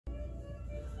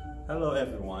Hello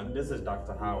everyone, this is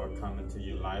Dr. Howard coming to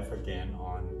you live again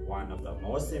on one of the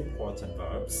most important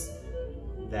verbs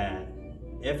that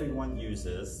everyone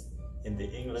uses in the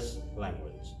English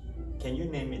language. Can you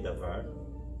name me the verb?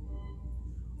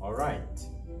 Alright,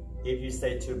 if you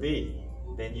say to be,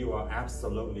 then you are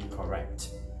absolutely correct.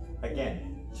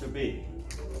 Again, to be.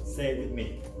 Say it with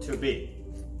me, to be.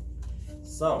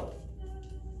 So,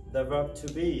 the verb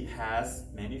to be has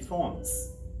many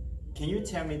forms. Can you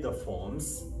tell me the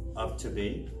forms of to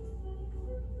be?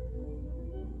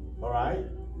 Alright,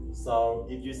 so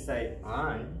if you say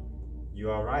I'm,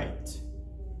 you are right.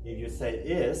 If you say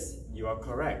is, you are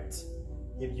correct.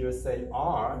 If you say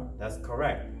are, that's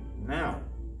correct. Now,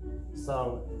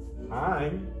 so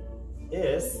I'm,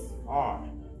 is, are.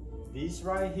 These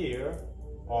right here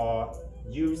are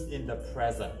used in the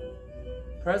present.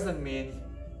 Present means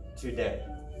today.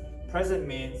 Present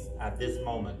means at this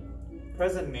moment.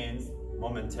 Present means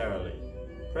momentarily.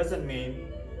 Present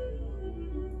means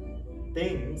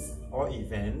things or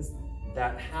events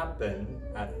that happen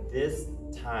at this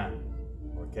time,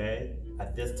 okay?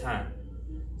 At this time.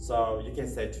 So you can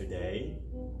say today,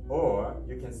 or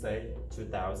you can say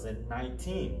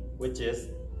 2019, which is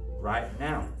right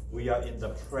now. We are in the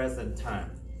present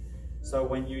time. So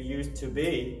when you use to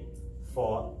be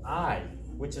for I,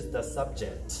 which is the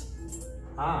subject,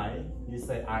 I, you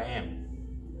say I am.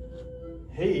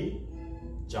 He,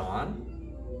 John,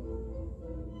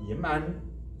 Yim An,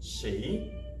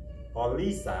 she, or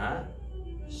Lisa,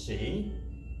 she,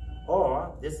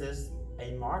 or this is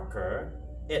a marker,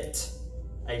 it,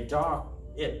 a dog,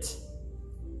 it.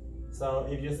 So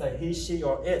if you say he, she,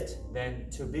 or it, then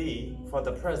to be for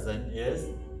the present is.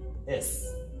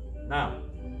 Now,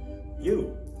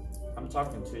 you, I'm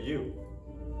talking to you.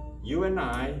 You and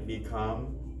I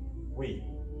become we.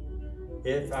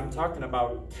 If I'm talking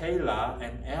about Kayla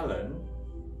and Ellen,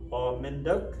 or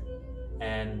Minduk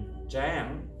and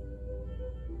Jang,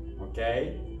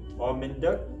 okay, or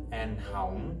Minduk and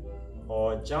Hong,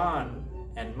 or John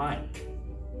and Mike.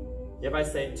 If I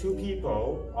say two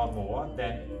people or more,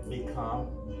 then become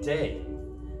they.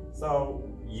 So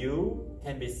you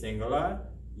can be singular,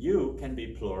 you can be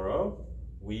plural,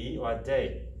 we or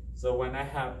they. So when I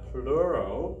have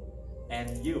plural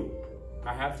and you,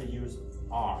 I have to use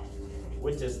are,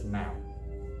 which is now.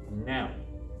 Now,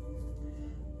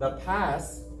 the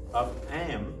past of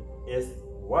am is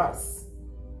was.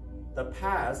 The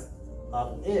past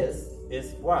of is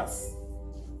was.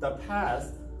 The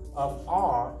past of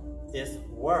are is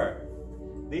were.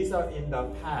 These are in the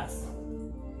past.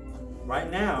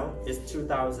 Right now is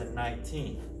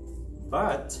 2019,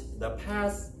 but the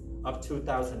past of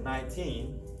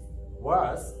 2019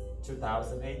 was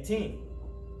 2018.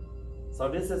 So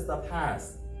this is the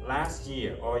past, last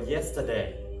year or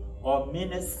yesterday or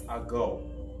minutes ago.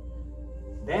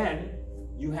 Then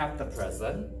you have the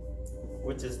present,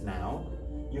 which is now.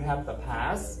 You have the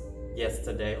past,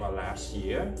 yesterday or last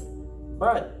year.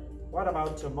 But what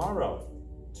about tomorrow?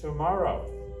 Tomorrow.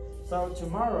 So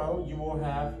tomorrow you will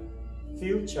have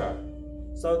future.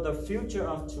 So the future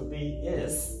of to be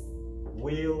is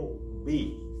will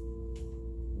be.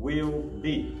 Will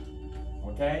be.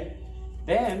 Okay?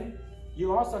 Then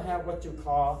you also have what you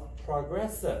call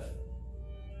progressive.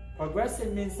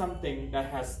 Progressive means something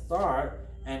that has start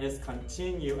and is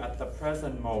continue at the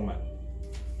present moment.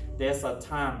 There's a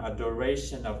time, a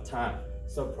duration of time.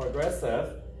 So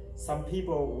progressive, some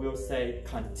people will say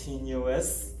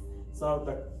continuous. So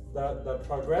the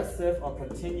progressive or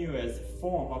continuous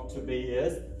form of to be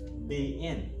is be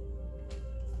in.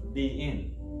 Be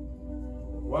in.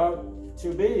 Well,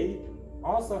 to be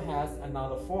also has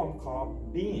another form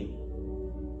called being.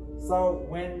 So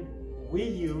when we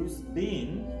use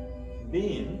being,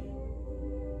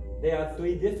 there are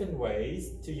three different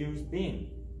ways to use being.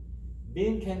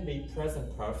 Being can be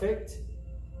present perfect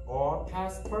or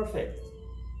past perfect.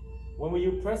 When we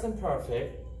use present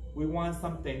perfect, we want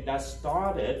something that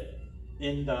started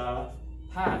in the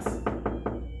past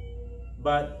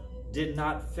but did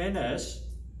not finish.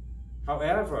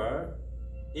 However,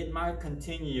 it might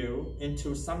continue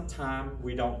into some time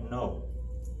we don't know.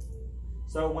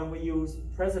 So when we use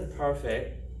present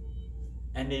perfect,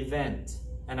 an event,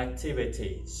 an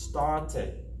activity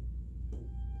started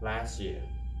last year,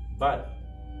 but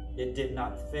it did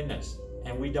not finish,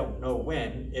 and we don't know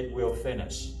when it will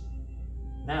finish.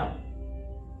 Now,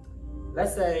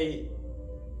 let's say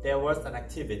there was an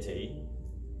activity,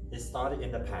 it started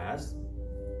in the past,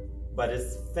 but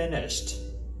it's finished,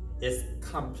 it's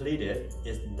completed,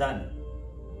 it's done,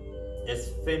 it's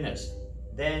finished.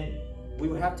 Then we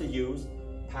will have to use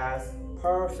past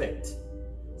perfect.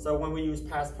 So when we use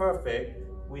past perfect,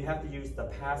 we have to use the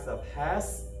past of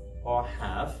has or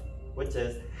have, which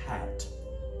is had.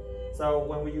 So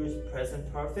when we use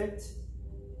present perfect,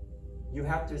 you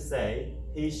have to say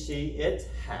he, she, it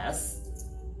has,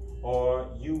 or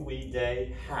you, we,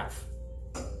 they have.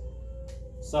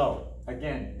 So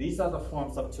again, these are the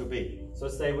forms of to be. So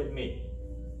say with me: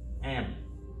 am,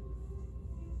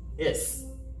 is,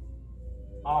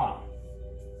 are,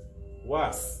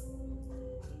 was,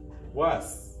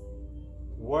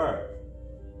 were,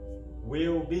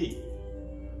 will be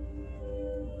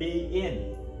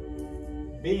in,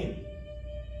 been.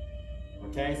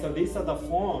 Okay, so these are the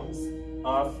forms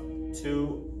of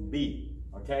to be.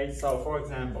 Okay, so for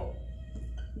example,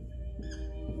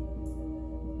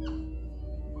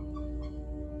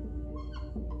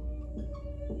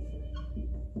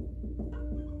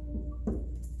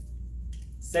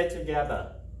 say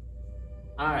together: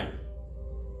 I,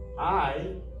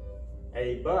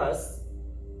 a bus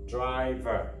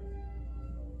driver.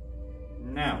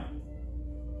 Now,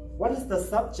 what is the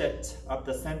subject of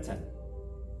the sentence?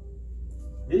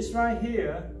 This right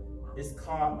here is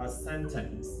called a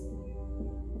sentence.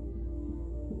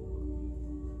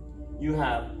 You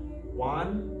have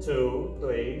 1, 2,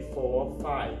 3, 4,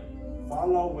 5.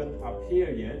 Follow with a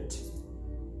period.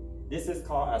 This is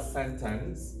called a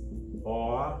sentence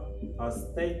or a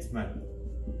statement.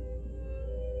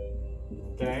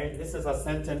 Okay, this is a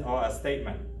sentence or a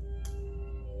statement.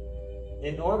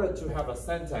 In order to have a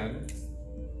sentence,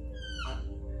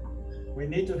 we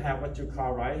need to have what you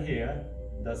call right here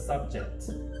the subject.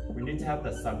 We need to have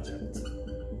the subject.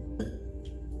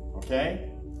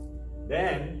 Okay?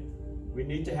 Then we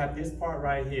need to have this part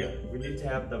right here. We need to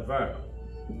have the verb.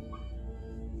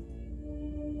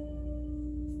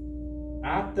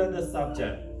 After the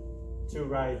subject, to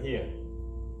right here.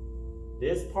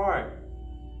 This part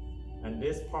and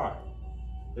this part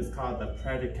is called the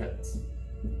predicate.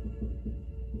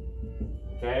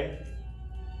 Okay?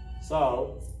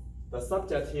 So the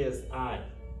subject here is I.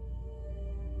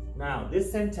 Now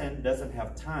this sentence doesn't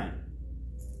have time.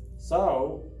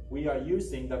 So we are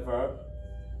using the verb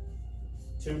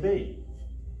to be.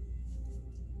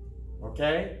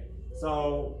 Okay?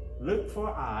 So look for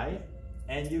I,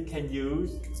 and you can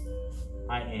use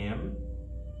I am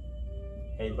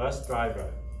a bus driver,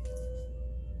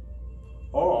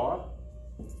 or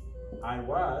I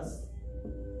was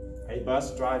a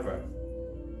bus driver,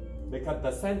 because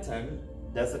the sentence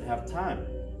doesn't have time.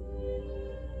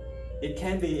 It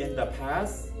can be in the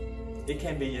past, it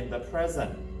can be in the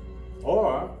present,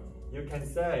 or you can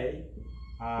say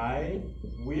I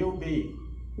will be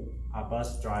a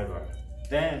bus driver.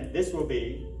 Then this will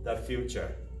be the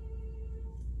future.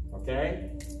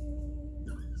 Okay?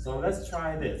 So let's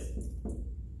try this.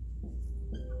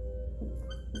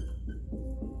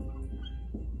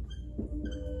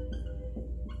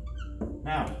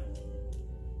 Now,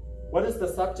 what is the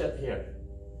subject here?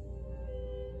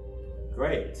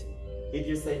 Great. If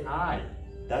you say I,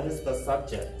 that is the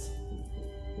subject.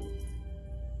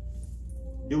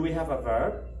 Do we have a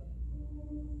verb?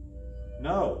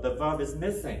 No, the verb is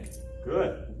missing.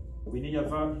 Good. We need a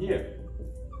verb here.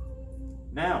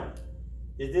 Now,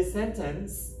 is this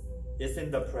sentence is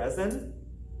in the present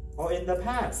or in the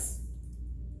past?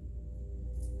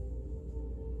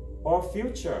 Or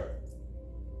future?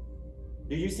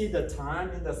 Do you see the time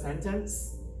in the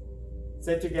sentence?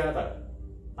 Say together.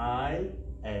 I,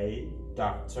 a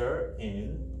doctor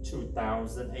in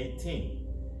 2018.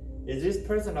 Is this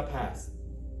present or past?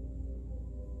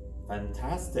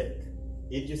 Fantastic.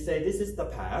 If you say this is the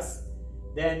past,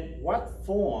 then what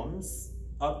forms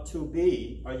of to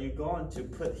be are you going to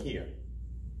put here?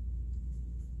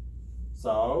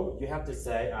 So you have to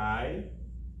say I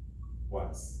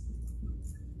was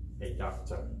a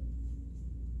doctor.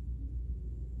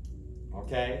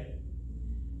 Okay?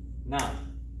 Now,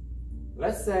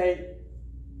 let's say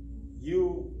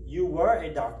you were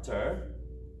a doctor,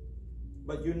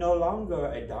 but you're no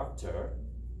longer a doctor.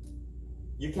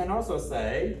 You can also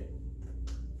say,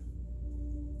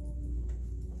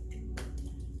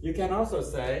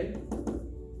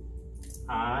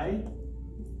 I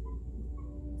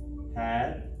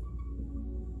had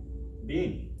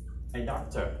been a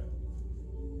doctor.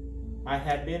 I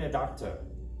had been a doctor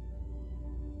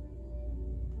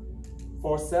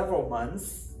for several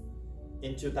months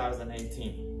in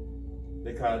 2018,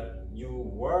 because you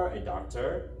were a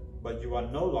doctor, but you are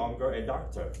no longer a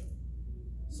doctor.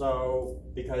 So,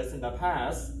 because it's in the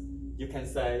past, you can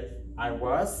say, I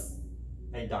was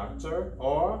a doctor,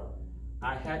 or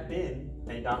I had been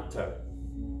a doctor.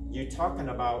 You're talking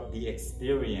about the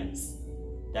experience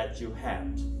that you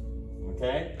had.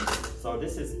 Okay? So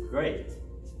this is great.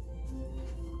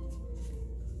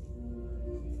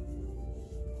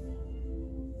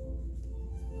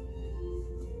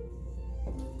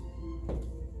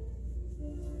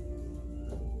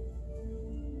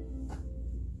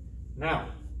 Now,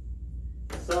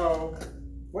 so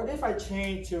what if I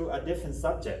change to a different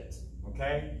subject?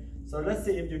 Okay, so let's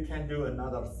see if you can do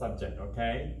another subject.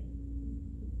 Okay.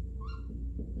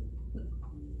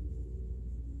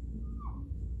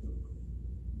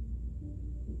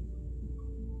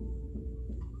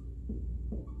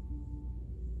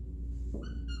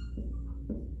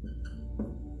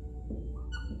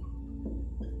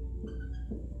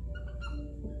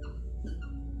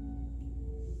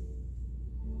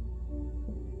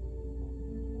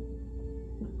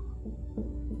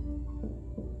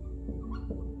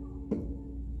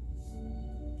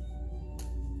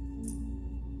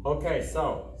 Okay,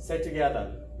 so say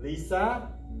together. Lisa,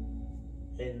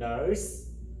 a nurse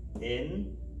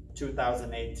in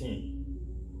 2018,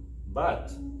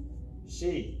 but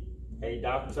she, a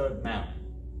doctor now.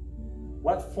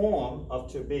 What form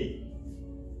of to be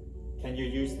can you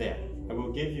use there? I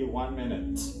will give you 1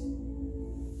 minute.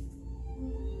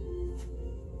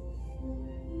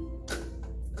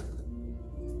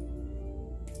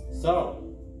 So,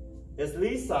 is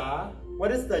Lisa,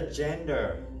 what is the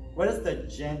gender? What is the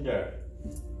gender?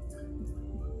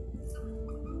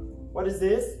 What is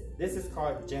this? This is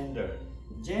called gender.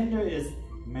 Gender is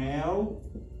male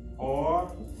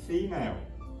or female.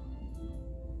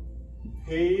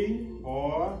 He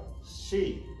or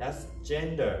she. That's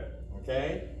gender.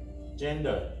 Okay?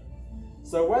 Gender.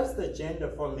 So what's the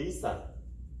gender for Lisa?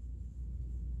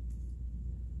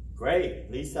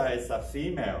 Great. Lisa is a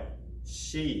female.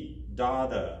 She,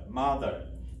 daughter, mother.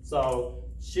 So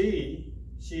she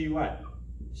what?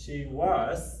 She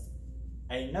was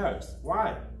a nurse.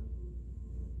 Why?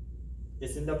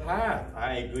 It's in the past.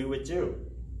 I agree with you.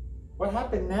 What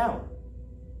happened now?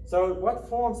 So what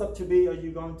forms of to be are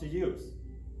you going to use?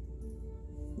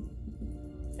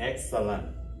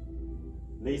 Excellent.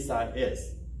 Lisa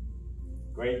is.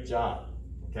 Great job.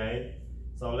 Okay?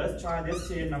 So let's try this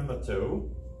here, number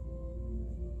 2.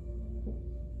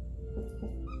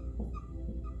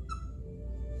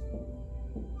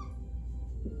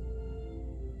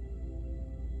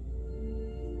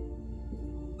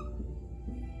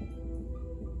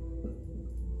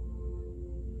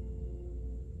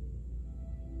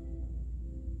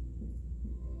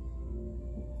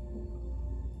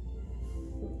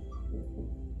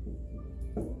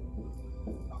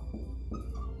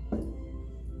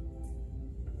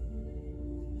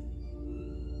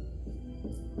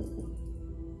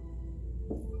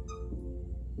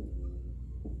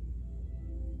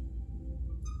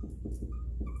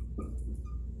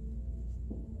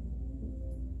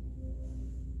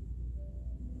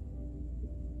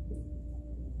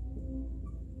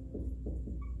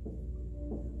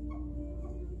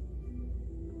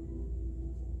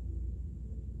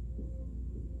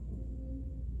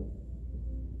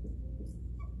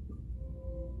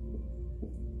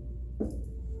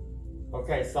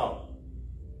 Okay, so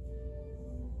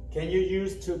can you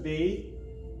use to be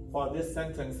for this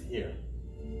sentence here?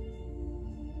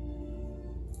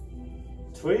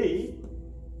 3,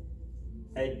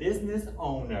 a business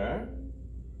owner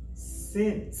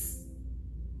since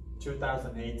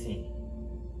 2018.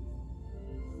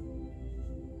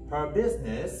 Her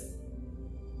business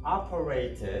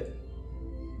operated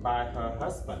by her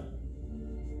husband.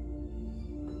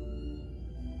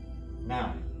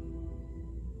 Now,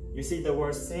 you see the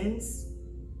word since?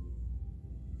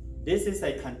 This is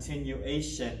a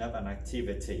continuation of an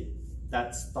activity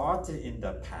that started in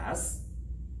the past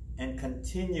and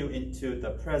continue into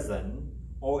the present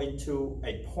or into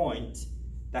a point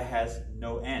that has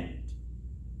no end.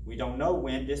 We don't know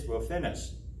when this will finish.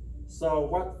 So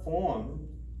what form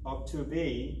of to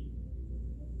be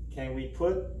can we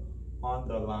put on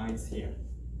the lines here?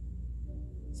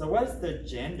 So what is the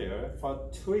gender for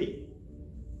Thuy?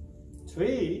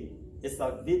 Thuy is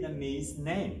a Vietnamese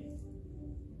name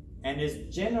and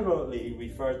is generally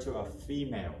referred to a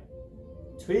female.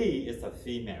 Thuy is a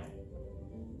female.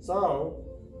 So,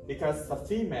 because it's a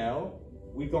female,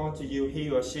 we're going to use he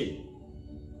or she.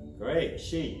 Great,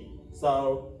 she.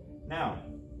 So, now,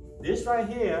 this right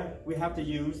here, we have to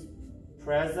use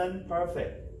present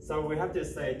perfect. So we have to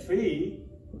say Thuy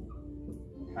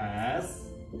has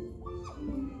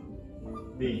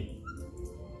been.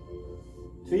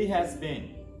 Thuy has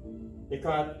been,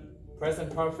 because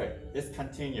present perfect is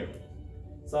continued.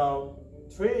 So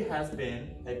Thuy has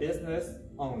been a business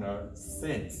owner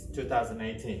since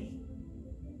 2018.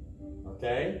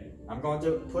 Okay, I'm going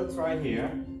to put right here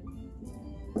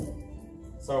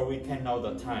so we can know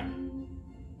the time.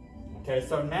 Okay,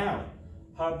 so now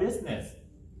her business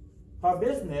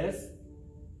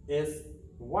is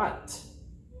what?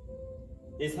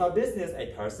 Is her business a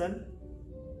person?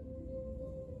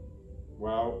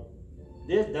 Well,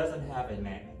 this doesn't have a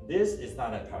name. This is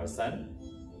not a person.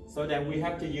 So then we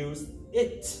have to use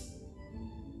it.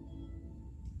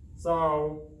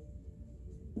 So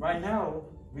right now,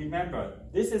 remember,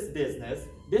 this is business.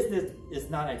 Business is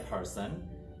not a person.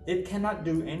 It cannot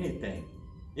do anything.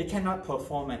 It cannot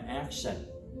perform an action.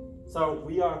 So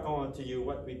we are going to use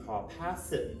what we call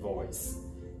passive voice.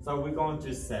 So we're going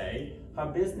to say her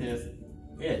business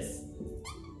is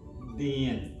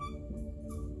being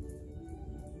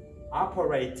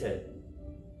operated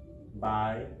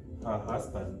by her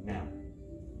husband now.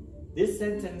 This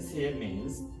sentence here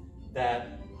means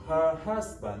that her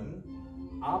husband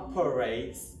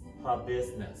operates her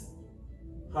business.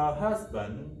 Her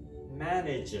husband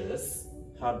manages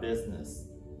her business.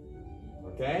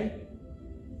 Okay?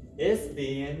 It's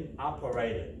being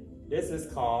operated. This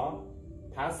is called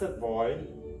passive voice,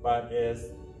 but it's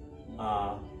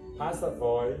passive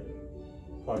voice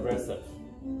progressive.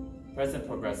 Present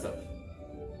progressive.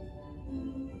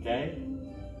 Okay?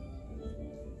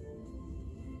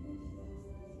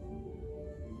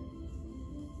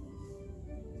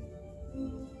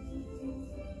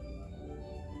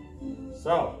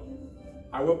 So,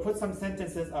 I will put some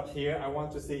sentences up here. I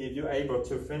want to see if you're able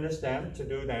to finish them, to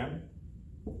do them.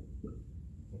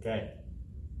 Okay.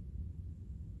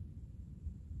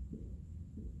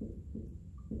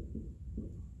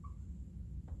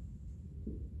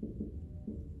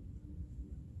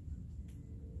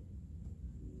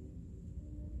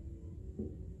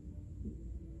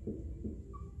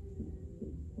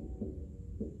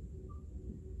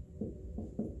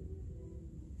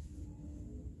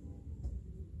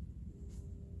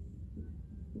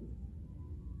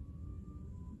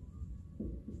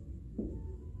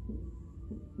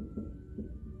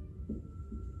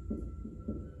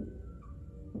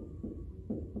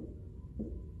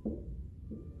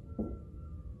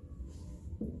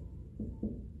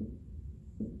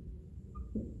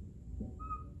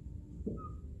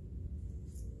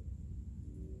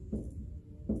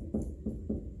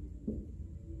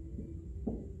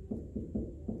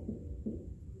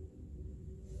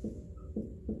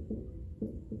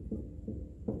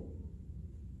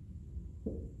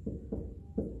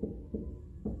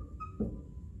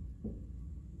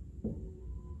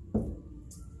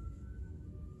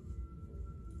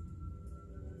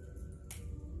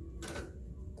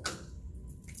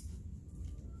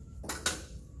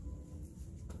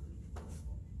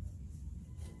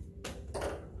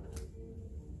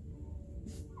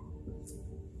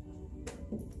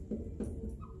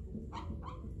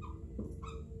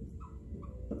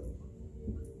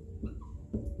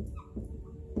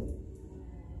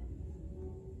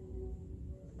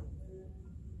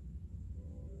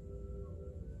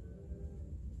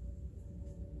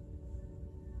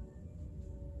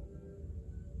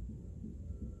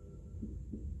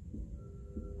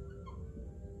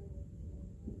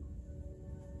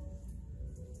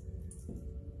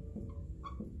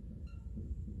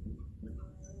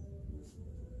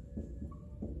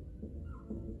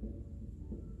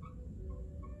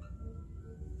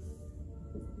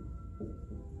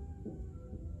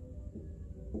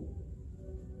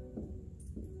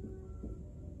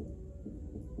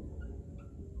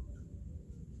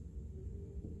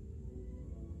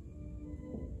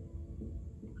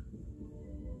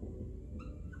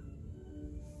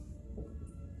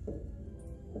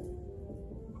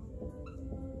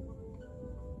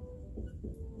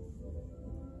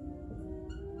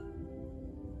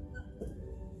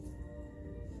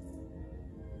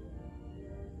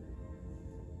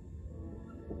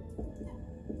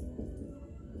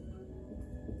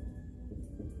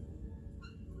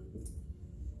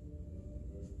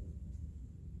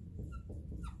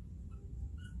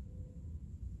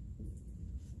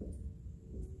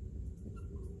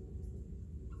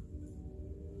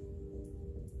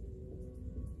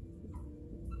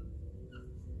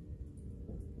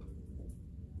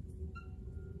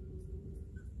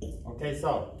 Okay,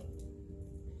 so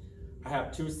I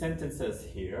have two sentences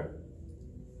here,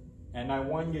 and I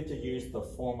want you to use the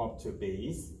form of to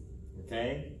be's.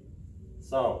 Okay,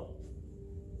 so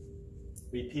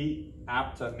repeat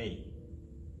after me.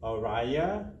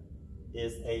 Araya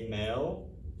is a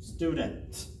male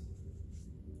student.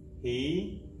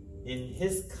 He in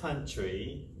his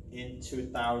country in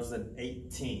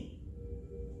 2018.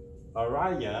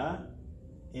 Araya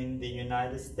in the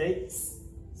United States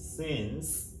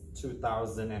since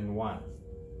 2001.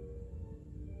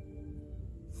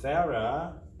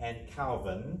 Farah and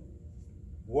Calvin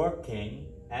working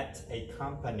at a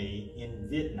company in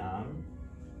Vietnam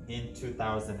in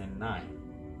 2009.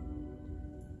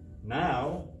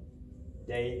 Now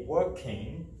they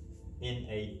working in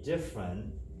a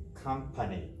different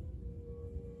company.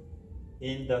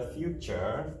 In the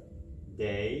future,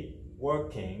 they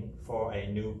working for a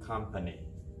new company.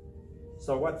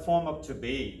 So what form of to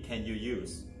be can you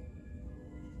use?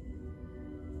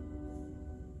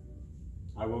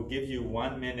 I will give you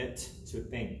 1 minute to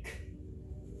think.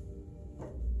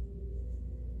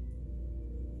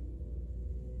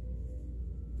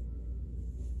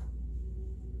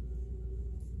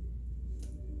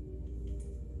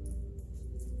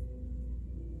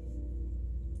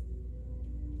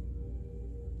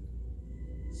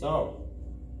 So,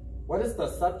 what is the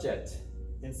subject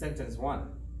in sentence 1?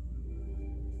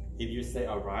 If you say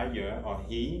Araya or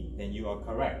he, then you are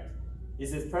correct.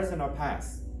 Is it present or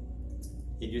past?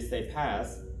 If you say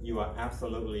past, you are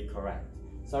absolutely correct.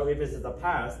 So if it's the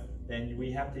past, then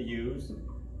we have to use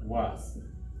was.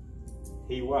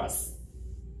 He was.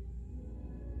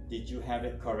 Did you have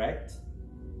it correct?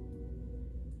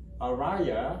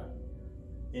 Araya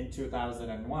in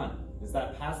 2001. Is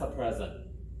that past or present?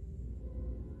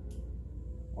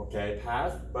 Okay,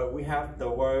 past, but we have the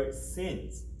word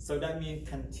since. So that means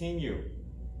continue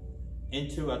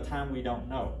into a time we don't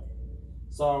know.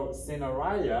 So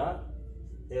Sinaraya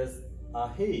is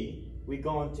a he, we're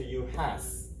going to use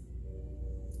has.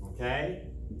 Okay?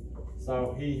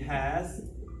 So he has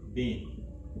been.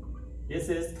 This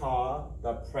is called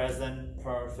the present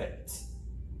perfect.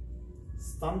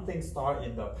 Something starts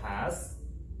in the past,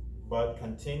 but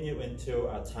continue into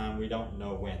a time we don't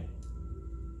know when.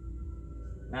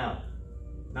 Now,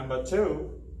 number 2,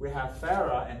 we have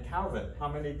Farah and Calvin. How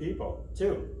many people?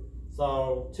 2.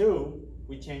 So 2,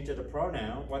 we change the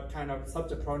pronoun. What kind of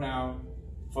subject pronoun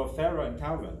for Farah and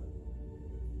Calvin?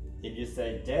 If you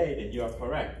say they, then you are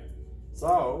correct.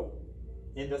 So,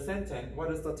 in the sentence,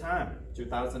 what is the time?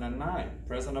 2009.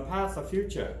 Present or past or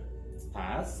future?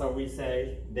 Past. So we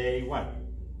say they what?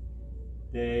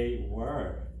 They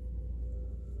were.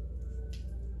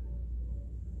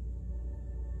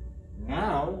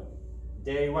 Now,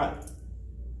 they what?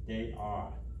 They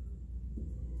are.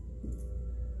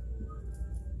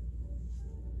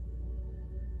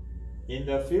 In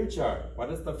the future,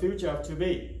 what is the future of to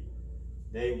be?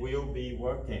 They will be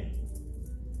working.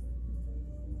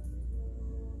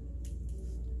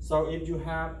 So if you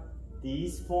have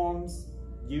these forms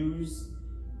used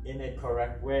in a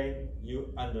correct way,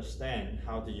 you understand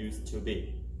how to use to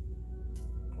be.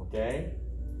 Okay?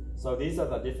 So these are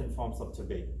the different forms of to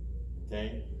be.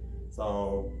 Okay?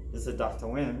 So this is Dr.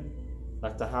 Nguyen,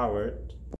 Dr. Howard.